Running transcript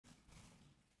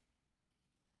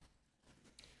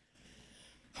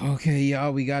Okay,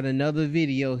 y'all, we got another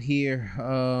video here.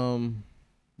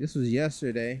 This was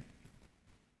yesterday.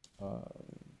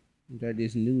 That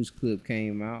this news clip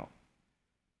came out.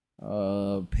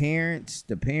 The parents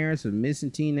of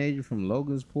missing teenager from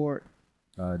Logansport,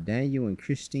 Daniel and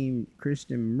Kristen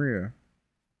Muir,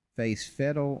 face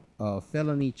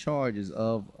felony charges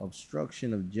of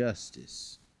obstruction of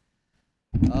justice.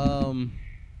 It's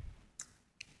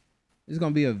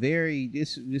gonna be a very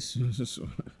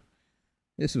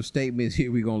There's some statements here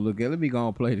we're going to look at. Let me go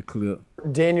and play the clip.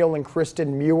 Daniel and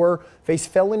Kristen Muir face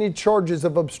felony charges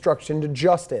of obstruction to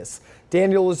justice.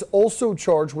 Daniel is also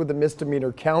charged with a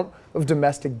misdemeanor count of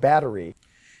domestic battery.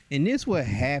 And this what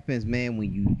happens, man,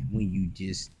 when you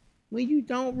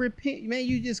don't repent, man,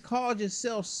 you just cause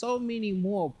yourself so many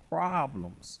more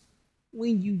problems.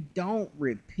 When you don't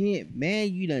repent,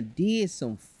 man, you done did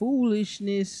some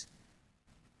foolishness.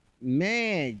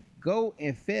 Man, go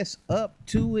and fess up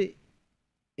to it.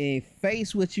 And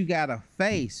face what you gotta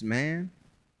face, man.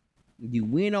 You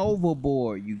went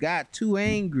overboard. You got too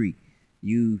angry.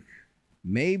 You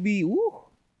maybe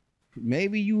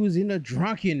you was in a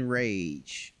drunken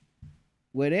rage.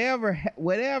 Whatever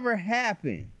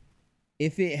happened,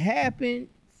 if it happened,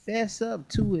 fess up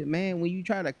to it, man. When you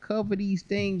try to cover these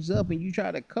things up and you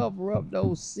try to cover up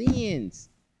those sins,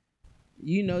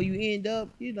 you end up,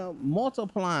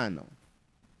 multiplying them.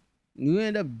 You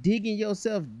end up digging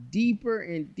yourself deeper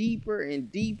and deeper and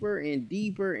deeper and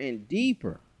deeper and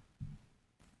deeper.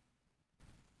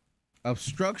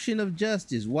 Obstruction of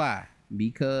justice. Why?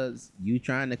 Because you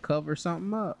trying to cover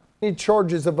something up.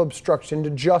 Charges of obstruction to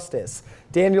justice.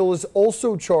 Daniel is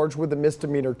also charged with a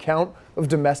misdemeanor count of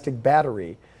domestic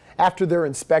battery. After their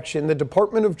inspection, the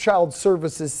Department of Child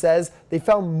Services says they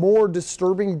found more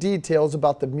disturbing details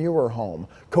about the Muir home.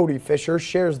 Cody Fisher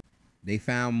shares. They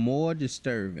found more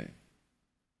disturbing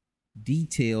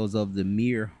details of the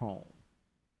Muir home.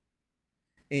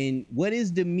 And what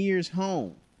is the Muir's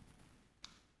home?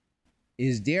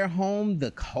 Is their home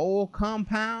the whole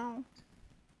compound?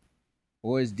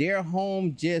 Or is their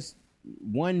home just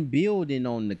one building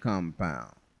on the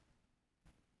compound?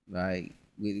 Like,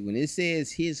 when it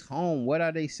says his home, what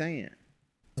are they saying?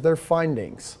 Their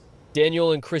findings.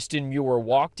 Daniel and Kristen Muir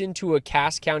walked into a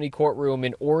Cass County courtroom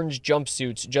in orange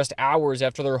jumpsuits just hours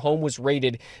after their home was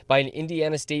raided by an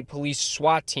Indiana State Police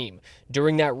SWAT team.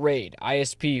 During that raid,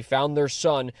 ISP found their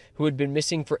son, who had been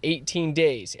missing for 18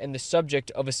 days and the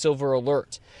subject of a silver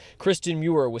alert. Kristen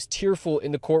Muir was tearful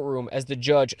in the courtroom as the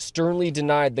judge sternly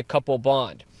denied the couple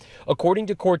bond. According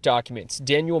to court documents,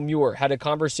 Daniel Muir had a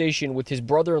conversation with his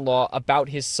brother-in-law about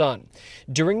his son.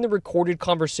 During the recorded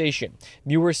conversation,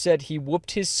 Muir said he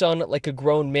whooped his son like a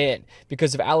grown man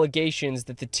because of allegations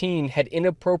that the teen had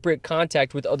inappropriate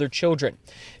contact with other children.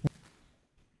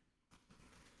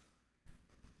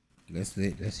 Let's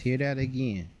hear that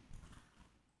again.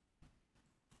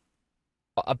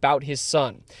 About his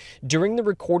son. During the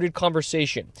recorded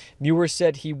conversation, Muir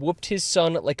said he whooped his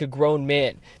son like a grown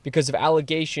man because of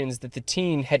allegations that the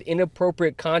teen had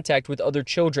inappropriate contact with other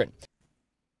children.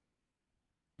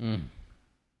 Kristen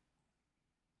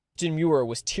Muir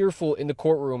was tearful in the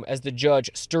courtroom as the judge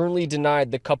sternly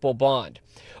denied the couple bond.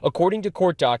 According to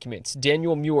court documents,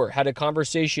 Daniel Muir had a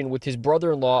conversation with his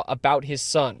brother-in-law about his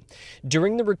son.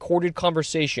 During the recorded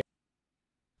conversation,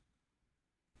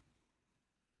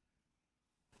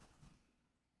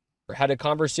 had a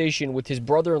conversation with his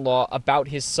brother-in-law about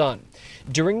his son.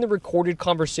 During the recorded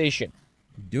conversation,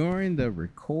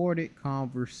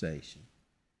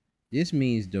 this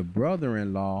means the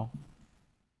brother-in-law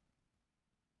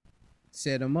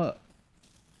set him up.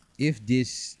 If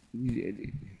this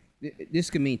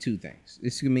could mean two things.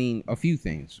 This could mean a few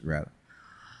things, rather.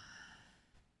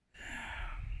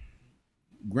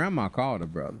 Grandma called her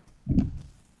brother.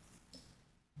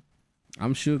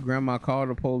 I'm sure grandma called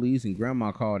the police and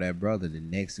grandma called that brother the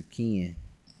next of kin,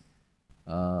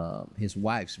 his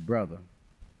wife's brother.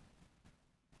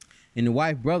 And the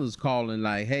wife brother's calling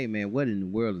like, hey man, what in the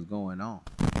world is going on?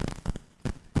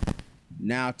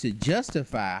 Now to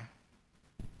justify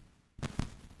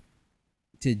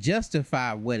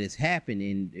what is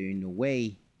happening in the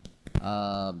way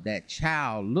that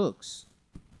child looks,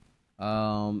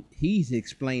 he's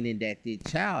explaining that the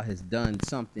child has done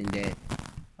something that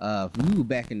if we were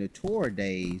back in the Torah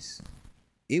days,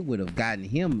 it would have got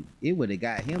him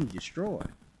destroyed.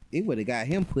 It would have got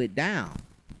him put down,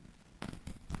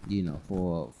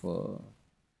 for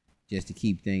just to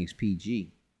keep things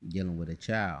PG, dealing with a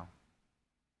child.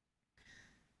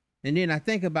 And then I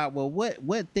think about, well,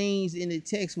 what things in the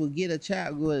text will get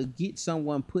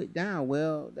someone put down?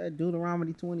 Well, that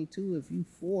Deuteronomy 22, if you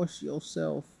force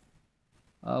yourself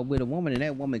with a woman and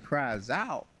that woman cries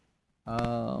out,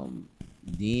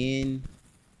 then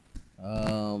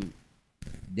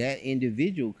that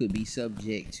individual could be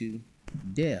subject to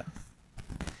death.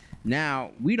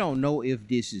 Now, we don't know if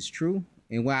this is true.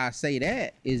 And why I say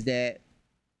that is that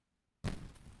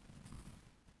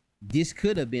this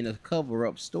could have been a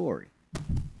cover-up story.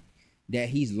 That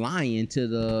he's lying to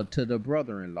the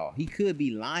brother-in-law. He could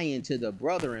be lying to the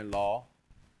brother-in-law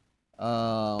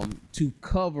to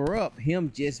cover up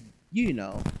him just,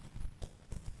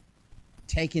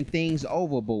 taking things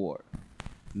overboard.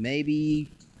 Maybe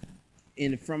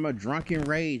from a drunken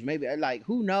rage. Maybe, like,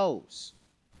 who knows?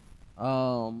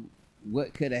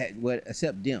 What could have,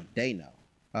 except them, they know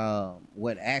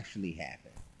what actually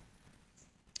happened.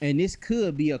 And this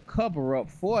could be a cover-up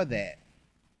for that,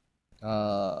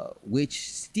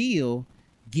 which still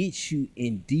gets you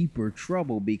in deeper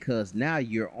trouble because now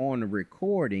you're on a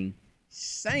recording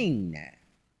saying that.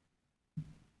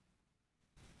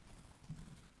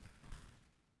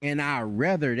 And I'd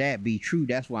rather that be true.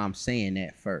 That's why I'm saying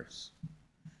that first.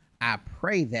 I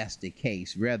pray that's the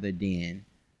case rather than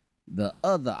the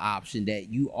other option that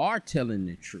you are telling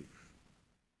the truth.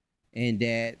 And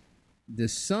that the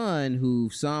son, who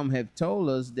some have told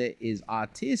us that is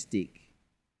autistic,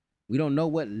 we don't know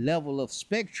what level of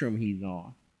spectrum he's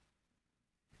on,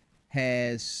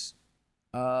 has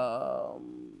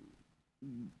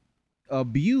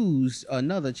abused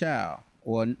another child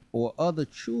or other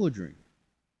children.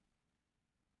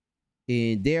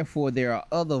 And therefore there are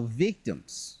other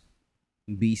victims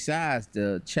besides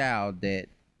the child that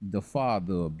the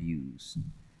father abused.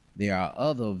 There are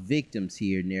other victims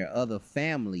here, and there are other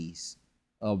families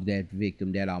of that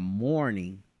victim that are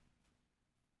mourning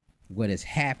what has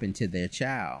happened to their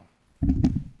child.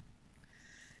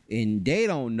 And they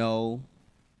don't know.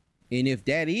 And if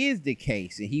that is the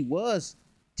case, and he was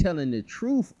telling the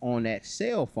truth on that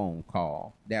cell phone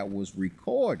call that was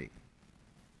recorded,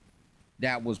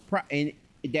 that was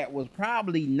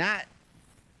probably not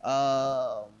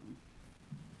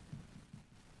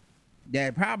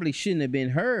that probably shouldn't have been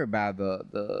heard by the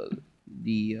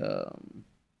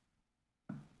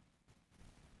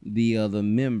other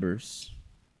members.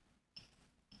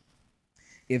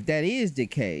 If that is the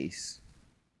case,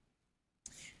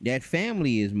 that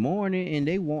family is mourning and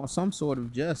they want some sort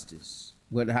of justice.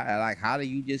 How do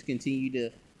you just continue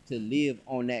to live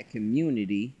on that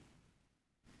community,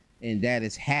 and that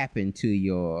has happened to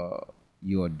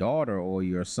your daughter or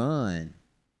your son?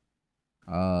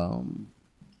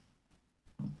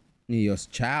 Your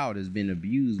child has been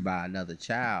abused by another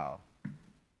child.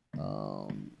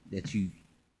 That you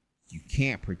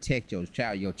can't protect your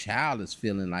child. Your child is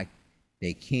feeling like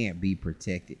they can't be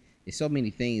protected. There's so many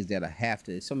things that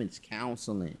there's so much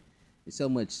counseling. There's so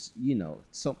much,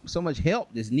 so much help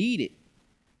that's needed.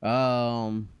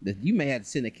 That you may have to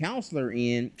send a counselor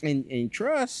in and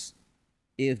trust.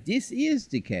 If this is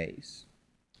the case,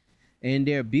 and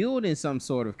they're building some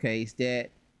sort of case, that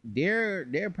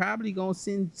they're probably gonna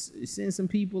send some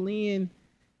people in.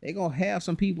 They're gonna have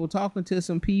some people talking to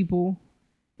some people,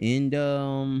 and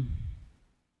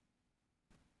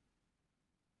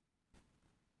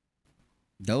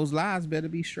those lies better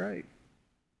be straight.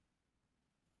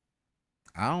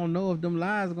 I don't know if them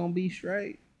lies are gonna be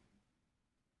straight.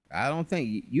 I don't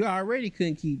think you already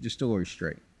couldn't keep the story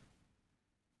straight.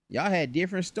 Y'all had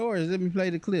different stories. Let me play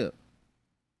the clip.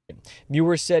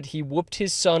 Muir said he whooped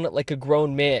his son like a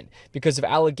grown man because of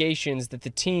allegations that the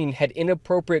teen had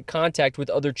inappropriate contact with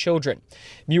other children.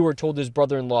 Muir told his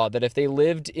brother-in-law that if they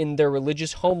lived in their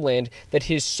religious homeland, that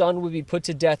his son would be put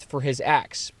to death for his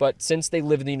acts. But since they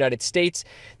live in the United States,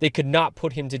 they could not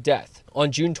put him to death.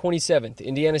 On June 27th,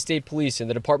 Indiana State Police and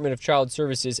the Department of Child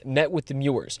Services met with the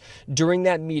Muirs. During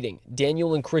that meeting,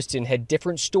 Daniel and Kristen had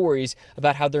different stories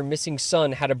about how their missing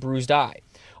son had a bruised eye.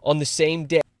 On the same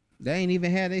day, they ain't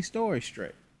even had their story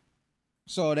straight.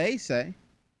 So they say.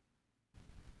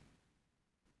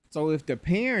 So if the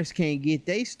parents can't get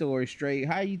their story straight,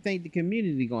 how you think the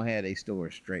community gonna have their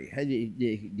story straight?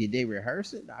 Did they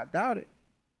rehearse it? I doubt it.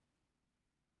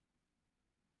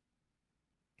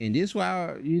 And this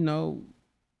why,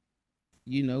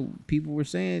 people were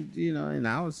saying, and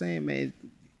I was saying, man,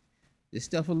 this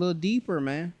stuff a little deeper,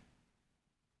 man.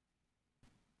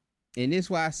 And that's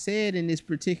why I said in this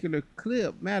particular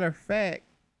clip, matter of fact,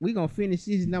 we're gonna finish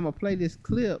this and I'm gonna play this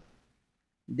clip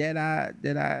that I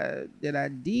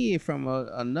did from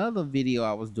another video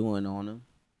I was doing on him.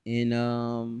 And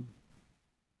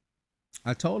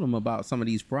I told him about some of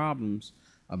these problems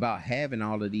about having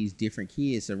all of these different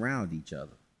kids around each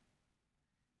other.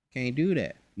 Can't do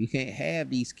that. You can't have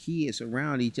these kids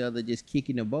around each other just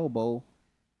kicking the bobo,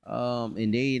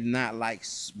 and they not like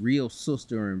real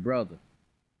sister and brother.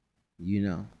 you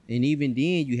know. And even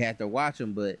then, you have to watch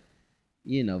them. But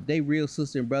you know, if they real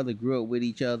sister and brother grew up with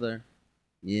each other,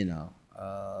 you know,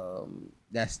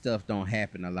 that stuff don't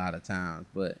happen a lot of times.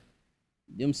 But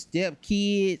them step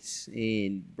kids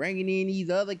and bringing in these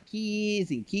other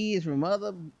kids and kids from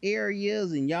other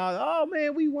areas, and y'all, oh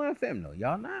man, we one family. No,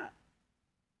 y'all not.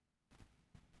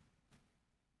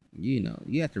 You know,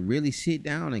 you have to really sit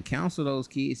down and counsel those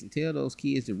kids and tell those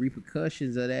kids the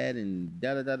repercussions of that, and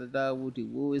da da da da da.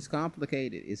 Woo, it's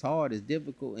complicated, it's hard, it's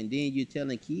difficult, and then you're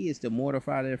telling kids to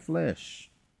mortify their flesh,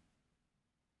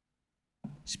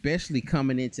 especially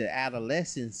coming into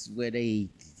adolescence where they,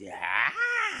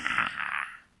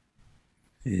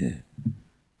 yeah,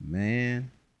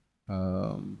 man.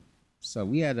 So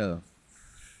we had a,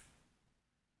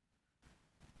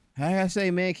 like I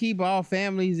say, man, keep all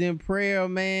families in prayer,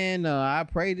 man. I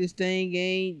pray this thing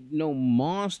ain't no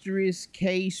monstrous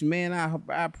case, man.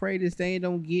 I pray this thing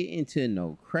don't get into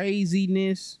no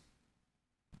craziness.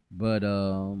 But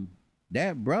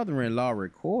that brother-in-law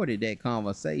recorded that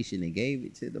conversation and gave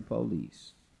it to the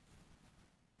police.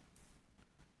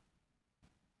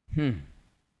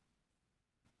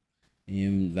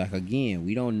 And like again,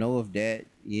 we don't know if that,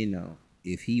 you know,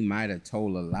 if he might have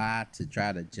told a lie to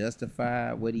try to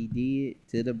justify what he did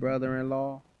to the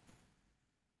brother-in-law,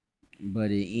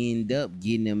 but it ended up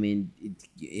getting him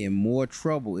in more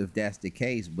trouble if that's the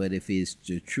case. But if it's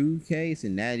the true case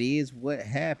and that is what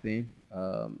happened,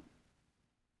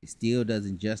 it still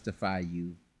doesn't justify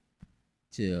you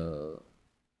to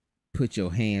put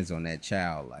your hands on that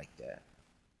child like that.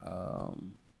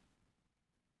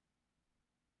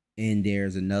 And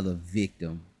there's another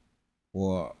victim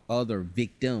or other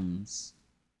victims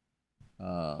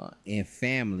and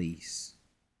families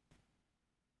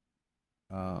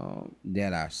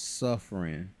that are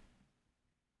suffering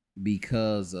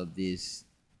because of this,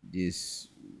 just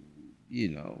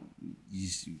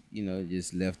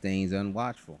left things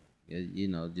unwatchful. You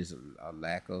know, just a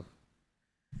lack of.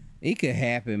 It could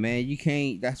happen, man. You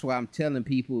can't. That's why I'm telling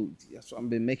people. That's why I've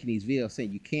been making these videos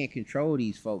saying you can't control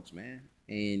these folks, man.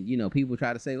 And you know, people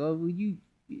try to say, "Oh, well, you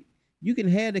can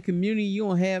have the community. You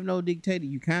don't have no dictator.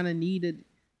 You kind of need it.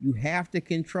 You have to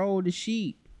control the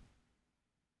sheep.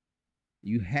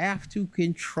 You have to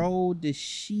control the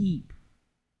sheep.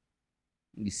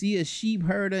 You see a sheep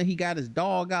herder, he got his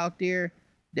dog out there.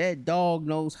 That dog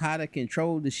knows how to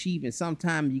control the sheep. And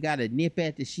sometimes you got to nip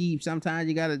at the sheep. Sometimes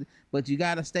you got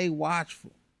to stay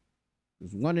watchful.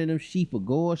 Because one of them sheep will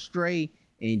go astray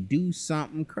and do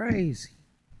something crazy.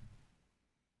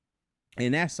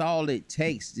 And that's all it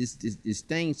takes. This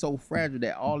thing so fragile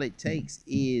that all it takes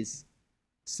is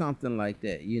something like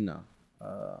that, you know.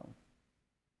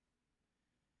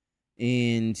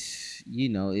 And, you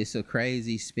know, it's a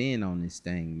crazy spin on this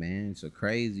thing, man. It's a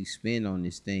crazy spin on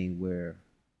this thing where,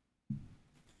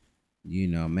 you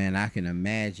know, man, I can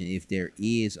imagine if there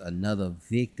is another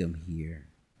victim here,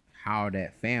 how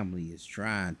that family is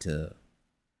trying to,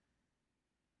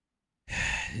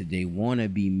 they want to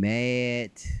be mad,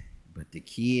 but the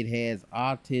kid has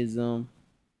autism,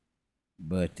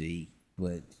 but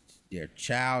their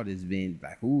child has been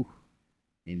like, ooh.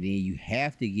 And then you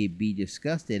have to be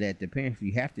disgusted at the parents.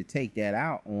 You have to take that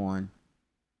out on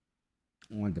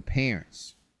the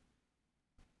parents.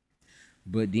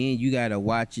 But then you gotta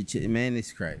watch it. Man,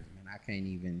 it's crazy. Man, I can't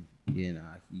even, you know,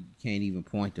 you can't even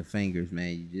point the fingers,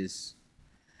 man.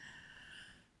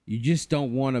 You just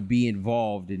don't want to be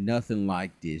involved in nothing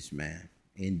like this, man.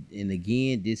 And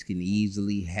again, this can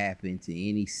easily happen to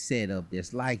any setup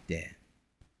that's like that.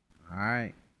 All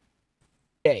right.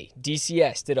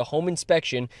 DCS did a home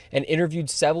inspection and interviewed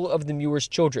several of the Muir's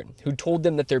children, who told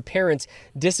them that their parents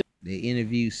They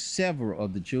interviewed several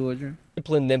of the children,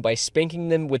 disciplined them by spanking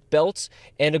them with belts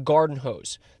and a garden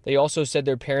hose. They also said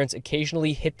their parents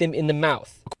occasionally hit them in the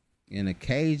mouth. And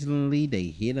occasionally they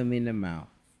hit them in the mouth.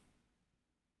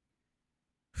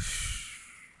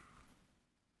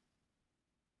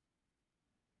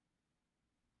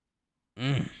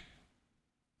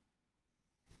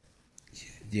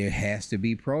 There has to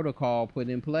be protocol put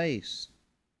in place.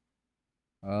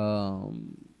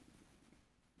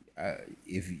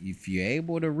 If you're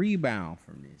able to rebound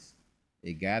from this,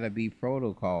 there gotta be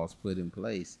protocols put in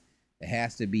place. There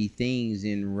has to be things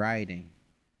in writing.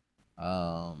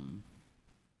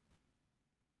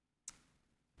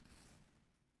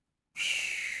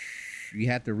 You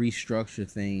have to restructure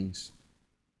things.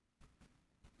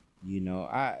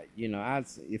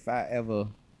 If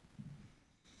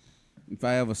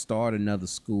I ever start another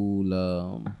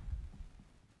school,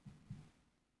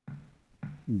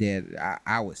 that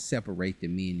I would separate the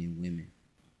men and women.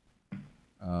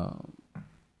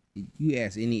 You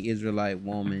ask any Israelite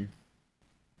woman,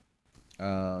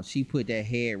 She put that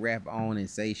head wrap on and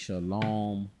say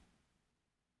shalom.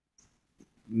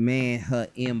 Man, her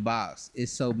inbox is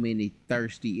so many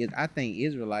thirsty. I think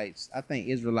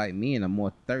Israelite men are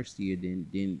more thirstier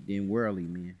than worldly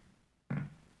men.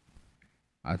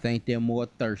 I think they're more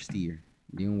thirstier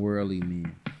than worldly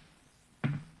men.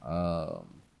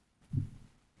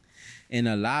 And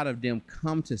a lot of them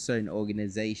come to certain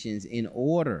organizations in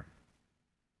order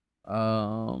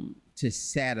to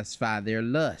satisfy their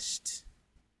lust.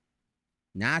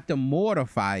 Not to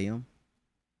mortify them,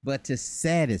 but to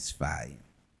satisfy them.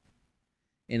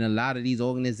 And a lot of these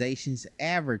organizations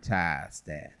advertise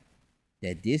that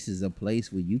this is a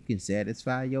place where you can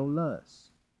satisfy your lust.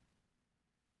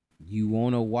 You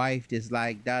want a wife that's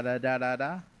like da da da da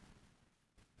da?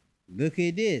 Look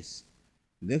at this.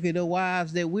 Look at the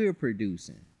wives that we're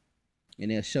producing.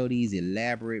 And they'll show these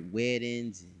elaborate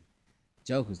weddings and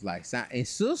jokers like, and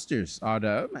sisters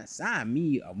are sign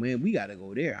me, man, we gotta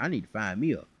go there. I need to find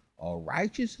me a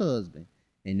righteous husband.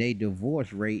 And their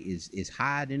divorce rate is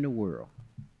higher than the world.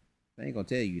 I ain't gonna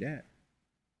tell you that.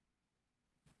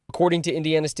 According to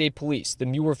Indiana State Police, the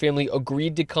Muir family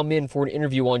agreed to come in for an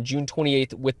interview on June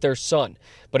 28th with their son.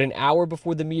 But an hour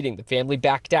before the meeting, the family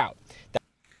backed out.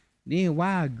 Then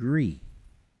why agree?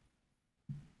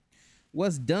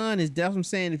 What's done is, that's what I'm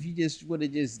saying, if you just would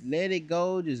have just let it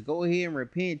go, just go ahead and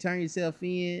repent, turn yourself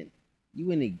in, you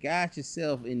wouldn't have got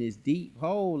yourself in this deep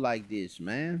hole like this,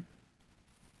 man.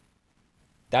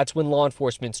 That's when law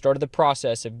enforcement started the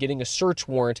process of getting a search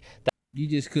warrant. You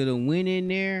just could have went in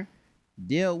there,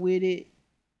 dealt with it.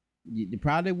 They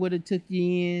probably would have took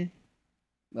you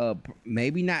in.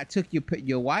 Maybe not took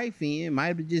your wife in.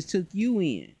 Might have just took you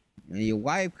in, and your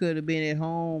wife could have been at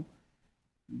home,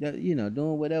 you know,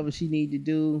 doing whatever she need to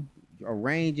do,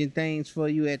 arranging things for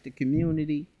you at the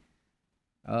community.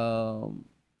 But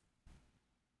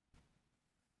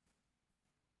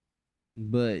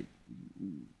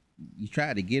you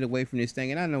try to get away from this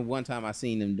thing. And I know one time I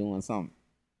seen them doing something,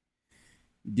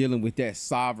 dealing with that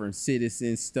sovereign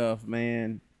citizen stuff,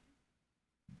 man.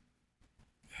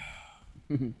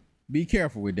 Be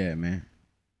careful with that, man.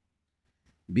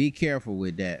 Be careful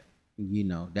with that. You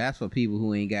know, that's for people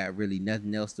who ain't got really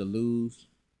nothing else to lose.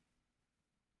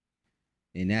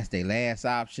 And that's their last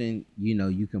option. You know,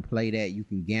 you can play that, you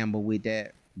can gamble with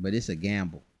that, but it's a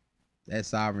gamble. That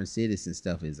sovereign citizen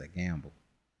stuff is a gamble.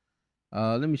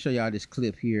 Let me show y'all this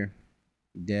clip here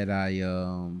that I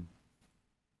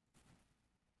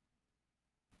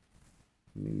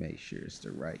let me make sure it's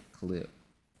the right clip.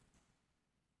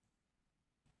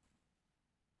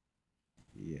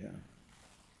 Yeah.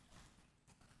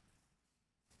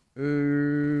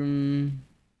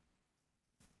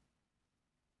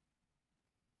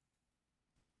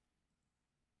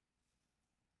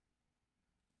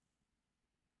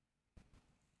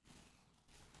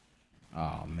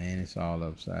 Oh man, it's all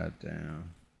upside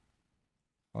down.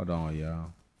 Hold on,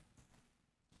 y'all.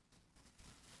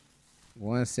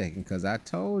 1 second, cause I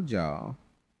told y'all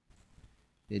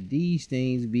that these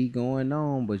things be going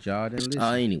on, but y'all didn't listen.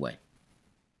 Anyway.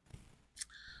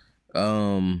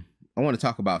 I want to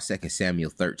talk about 2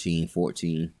 Samuel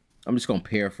 13:14. I'm just gonna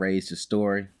paraphrase the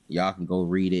story. Y'all can go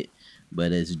read it,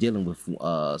 but it's dealing with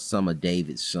some of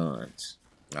David's sons.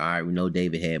 All right, we know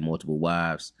David had multiple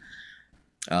wives.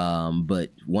 But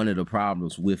one of the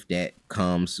problems with that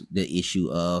comes the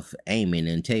issue of Ammon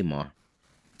and Tamar.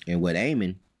 And what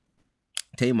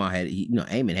Tamar had,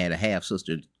 Ammon had a half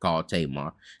sister called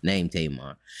Tamar, named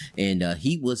Tamar, and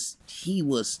he was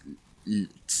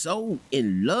so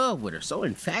in love with her, so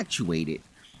infatuated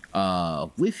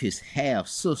with his half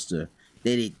sister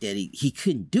that he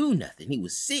couldn't do nothing. He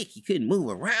was sick. He couldn't move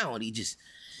around. He's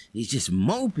just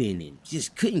moping and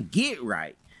just couldn't get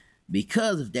right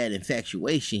because of that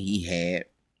infatuation he had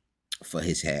for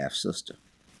his half sister.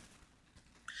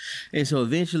 And so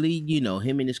eventually,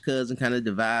 him and his cousin kind of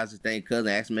devised the thing.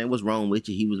 Cousin asked him, man, what's wrong with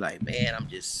you? He was like, man, I'm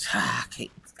just, I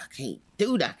can't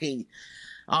do that.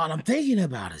 All I'm thinking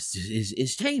about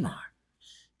is Tamar.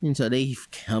 And so they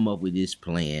come up with this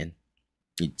plan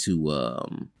to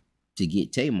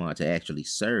get Tamar to actually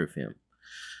serve him.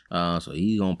 So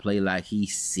he's gonna play like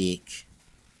he's sick.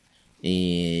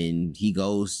 And he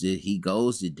goes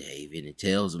to David and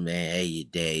tells him, man, hey,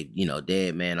 Dave,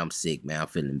 Dad, man, I'm sick, man. I'm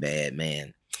feeling bad,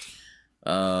 man.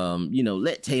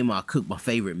 Let Tamar cook my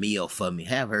favorite meal for me.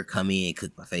 Have her come in and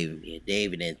cook my favorite meal.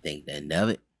 David didn't think nothing of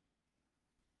it.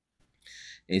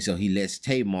 And so he lets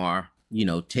Tamar,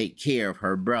 take care of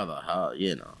her brother, her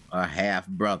half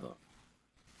brother.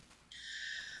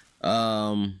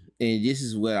 And this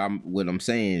is what I'm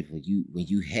saying. When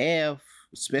you have,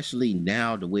 especially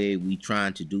now, the way we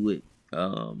trying to do it,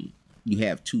 you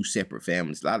have two separate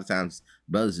families. A lot of times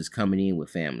brothers is coming in with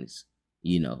families.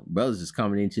 Brothers is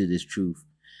coming into this truth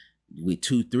with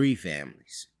 2-3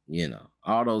 families. A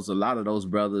lot of those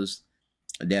brothers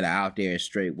that are out there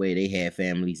straightway, they have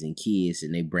families and kids,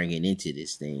 and they bring it into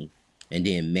this thing, and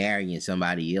then marrying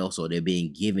somebody else, or they're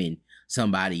being given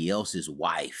somebody else's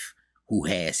wife who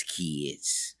has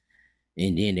kids,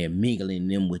 and then they're mingling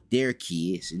them with their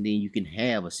kids, and then you can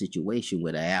have a situation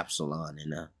with an Absalom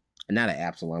and not an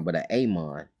Absalom, but an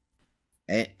Amon,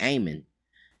 Amon,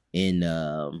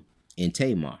 in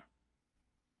Tamar.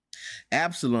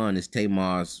 Absalom is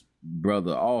Tamar's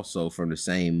brother, also from the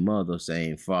same mother,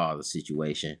 same father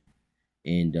situation,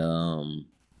 and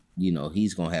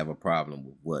he's gonna have a problem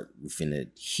with what we're finna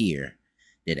hear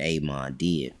that Amon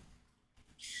did.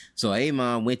 So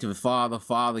Amon went to the father.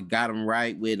 Father got him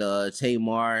right with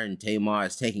Tamar, and Tamar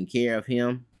is taking care of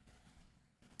him,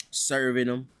 serving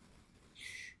him.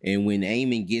 And when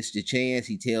Amon gets the chance,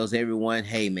 he tells everyone,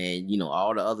 hey man,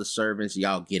 all the other servants,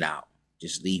 y'all get out.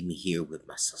 Just leave me here with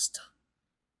my sister.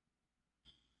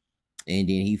 And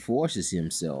then he forces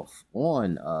himself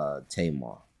on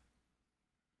Tamar.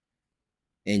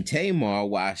 And Tamar,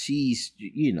 while she's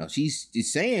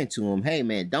saying to him, hey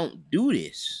man, don't do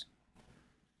this.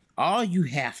 All you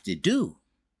have to do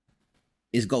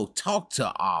is go talk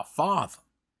to our father,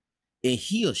 and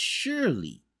he'll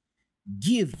surely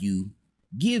give me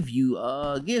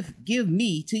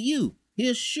to you.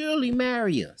 He'll surely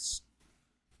marry us.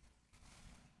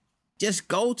 Just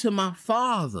go to my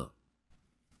father.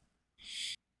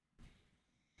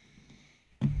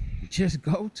 Just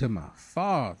go to my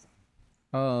father.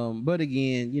 But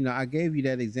again, I gave you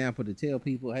that example to tell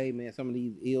people, hey man, some of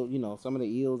the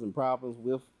ills and problems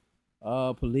with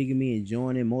polygamy and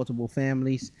joining multiple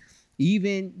families,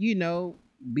 even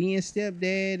being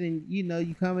stepdad, and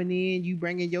you coming in, you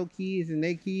bringing your kids and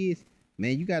their kids,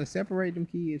 man, you got to separate them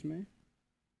kids, man.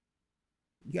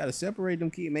 You got to separate them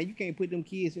kids, man. You can't put them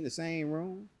kids in the same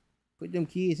room, put them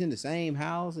kids in the same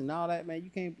house and all that, man.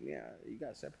 You can't. Yeah, you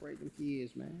got to separate them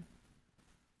kids, man.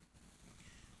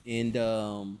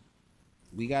 And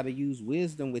we got to use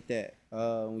wisdom with that.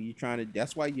 When you're trying to,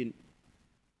 that's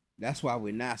why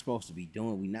we're not supposed to be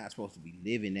doing. We're not supposed to be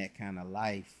living that kind of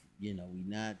life. We're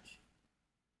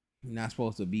not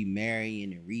supposed to be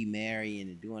marrying and remarrying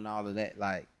and doing all of that.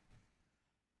 Like,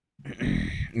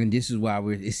 and this is why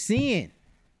it's sin.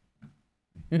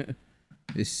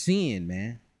 It's sin,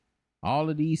 man. All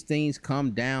of these things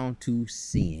come down to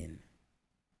sin.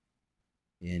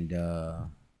 And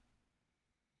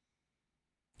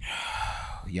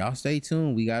y'all stay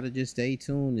tuned. We gotta just stay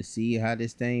tuned to see how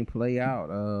this thing play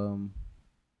out.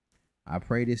 I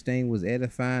pray this thing was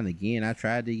edifying. Again, I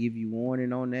tried to give you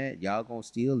warning on that. Y'all gonna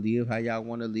still live how y'all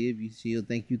want to live. You still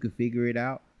think you can figure it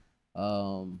out.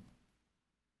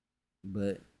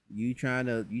 But you trying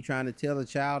to tell a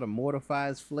child to mortify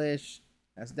his flesh,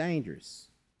 that's dangerous.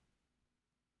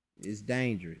 It's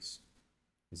dangerous.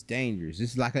 It's dangerous.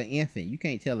 It's like an infant. You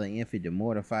can't tell an infant to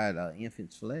mortify an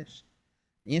infant's flesh.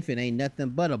 Infant ain't nothing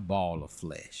but a ball of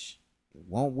flesh. It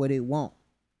want what it want.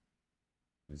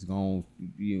 It's gonna,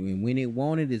 and when it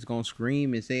want it, it's gonna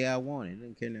scream and say, I want it. It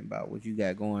doesn't care nothing about what you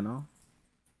got going on.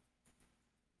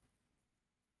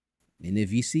 And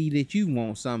if you see that you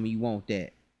want something, you want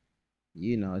that.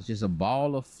 It's just a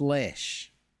ball of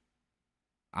flesh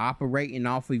operating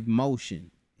off of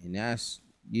emotion. And that's,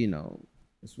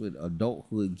 that's what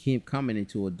adulthood, coming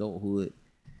into adulthood.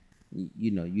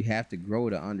 You have to grow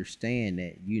to understand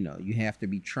that, you have to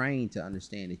be trained to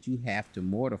understand that you have to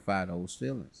mortify those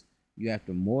feelings. You have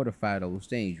to mortify those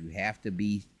things. You have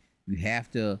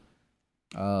to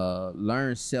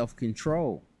learn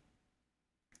self-control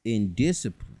and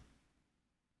discipline.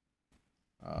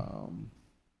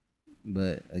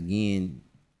 But again,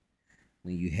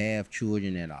 when you have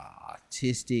children that are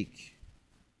autistic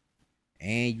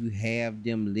and you have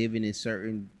them living in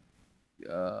certain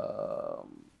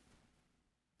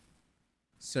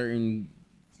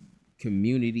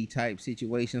community type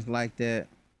situations like that,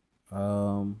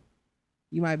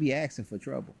 you might be asking for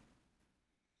trouble.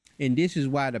 And this is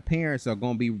why the parents are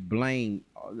going to be blamed,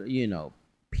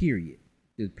 period.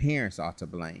 The parents are to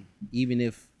blame. Even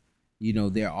if,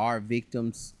 there are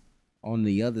victims on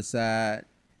the other side,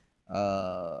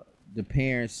 the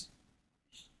parents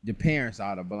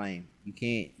are to blame. You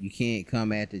can't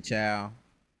come at the child.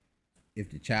 If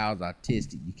the child's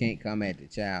autistic, you can't come at the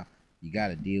child. You got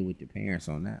to deal with the parents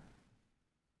on that.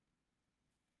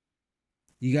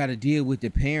 You got to deal with the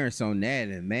parents on that.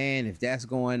 And man, if that's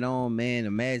going on, man,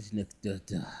 imagine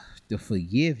the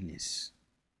forgiveness.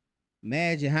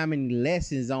 Imagine how many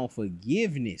lessons on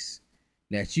forgiveness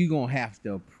that you're going to have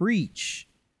to preach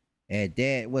at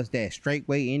that, what's that,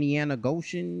 Straitway, Indiana,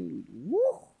 Goshen.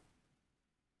 Woo!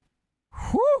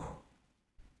 Whew!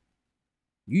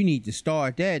 You need to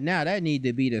start that now. That need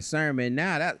to be the sermon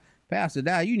now. That Pastor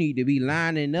Dow, you need to be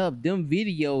lining up them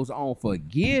videos on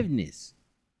forgiveness.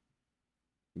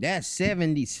 That's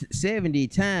 70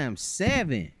 times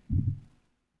 7.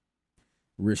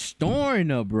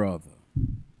 Restoring a brother.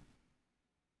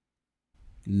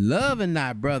 Loving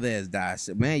thy brother as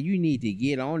thyself. Man, you need to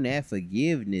get on that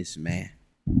forgiveness, man.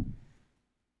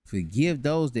 Forgive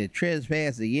those that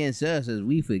trespass against us as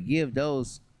we forgive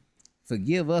those.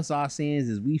 Forgive us our sins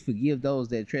as we forgive those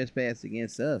that trespass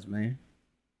against us, man.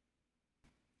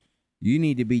 You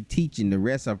need to be teaching the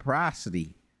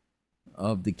reciprocity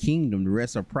of the kingdom, the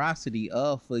reciprocity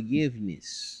of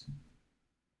forgiveness.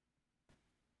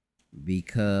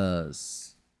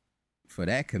 Because for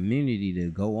that community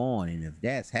to go on, and if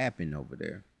that's happened over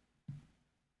there,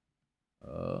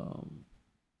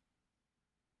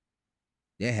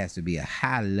 there has to be a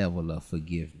high level of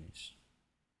forgiveness.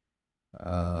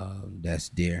 That's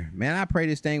there. Man, I pray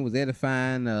this thing was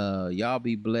edifying. Y'all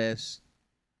be blessed.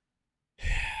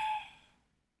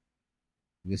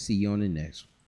 We'll see you on the next one.